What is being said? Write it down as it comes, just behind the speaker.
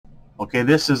Okay,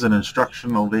 this is an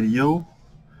instructional video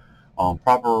on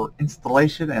proper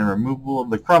installation and removal of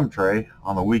the crumb tray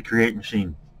on the Wecreat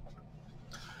machine.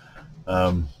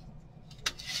 For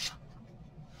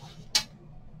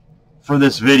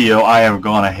this video, I have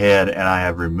gone ahead and I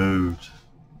have removed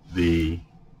the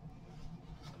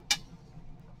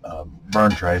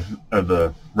burn tray, or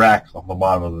the rack off the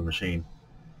bottom of the machine.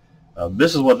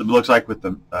 This is what it looks like with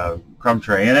the crumb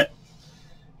tray in it.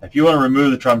 If you want to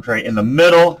remove the crumb tray, in the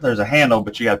middle there's a handle,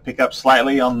 but you got to pick up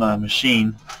slightly on the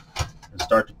machine and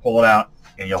start to pull it out,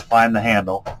 and you'll find the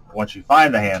handle. Once you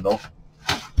find the handle,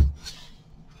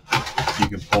 you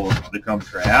can pull the crumb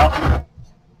tray out,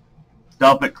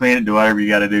 dump it, clean it, do whatever you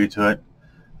got to do to it.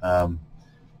 But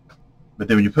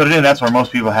then when you put it in, that's where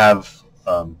most people have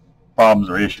problems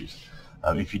or issues.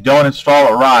 If you don't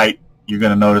install it right, you're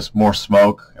going to notice more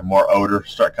smoke and more odor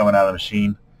start coming out of the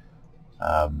machine.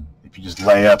 If you just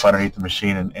lay up underneath the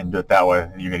machine and do it that way,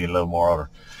 you're going to get a little more odor.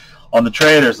 On the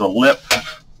tray, there's a lip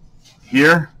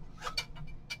here,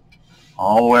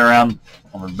 all the way around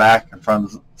on the back and front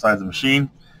of the side of the machine.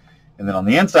 And then on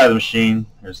the inside of the machine,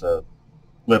 there's a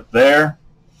lip there.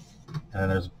 And then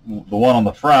there's the one on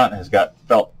the front has got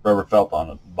rubber felt on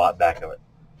the back of it.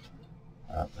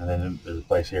 And then there's a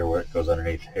place here where it goes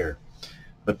underneath here.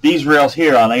 But these rails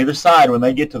here on either side, when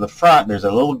they get to the front, there's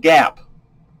a little gap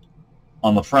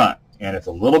on the front, and it's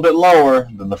a little bit lower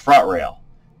than the front rail.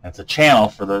 That's a channel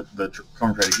for the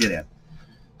crumb tray to get in.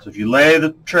 So if you lay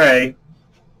the tray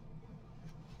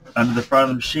under the front of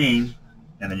the machine,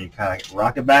 and then you kind of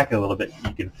rock it back a little bit,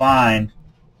 you can find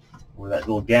where that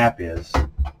little gap is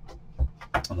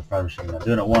on the front of the machine. I'm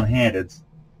doing it one-handed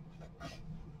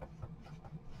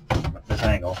at this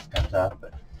angle, kind of tough,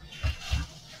 but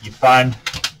you find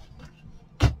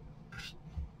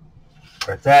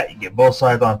where it's at. You get both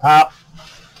sides on top,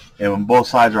 and when both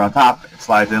sides are on top, it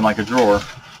slides in like a drawer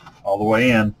all the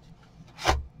way in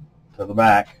to the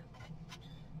back.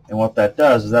 And what that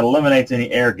does is that eliminates any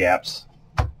air gaps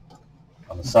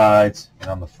on the sides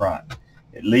and on the front.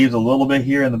 It leaves a little bit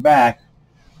here in the back,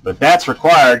 but that's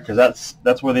required because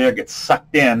that's where the air gets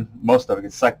sucked in. Most of it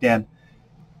gets sucked in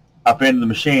up into the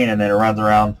machine, and then it runs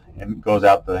around and goes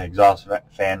out the exhaust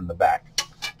fan in the back.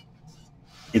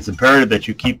 It's imperative that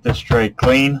you keep this tray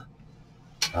clean.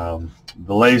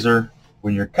 The laser,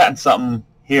 when you're cutting something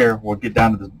here, will get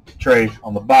down to the tray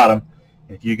on the bottom.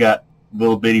 If you got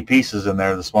little bitty pieces in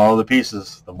there, the smaller the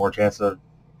pieces, the more chance of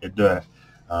it doing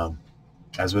it.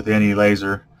 As with any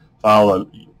laser, follow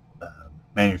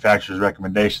manufacturer's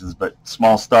recommendations, but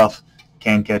small stuff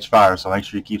can catch fire, so make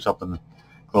sure you keep something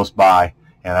close by,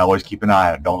 and always keep an eye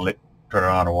on it. Don't turn it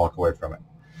on and walk away from it.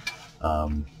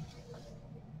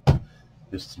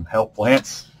 Just some helpful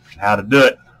hints on how to do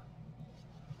it.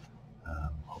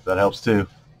 Hope that helps too.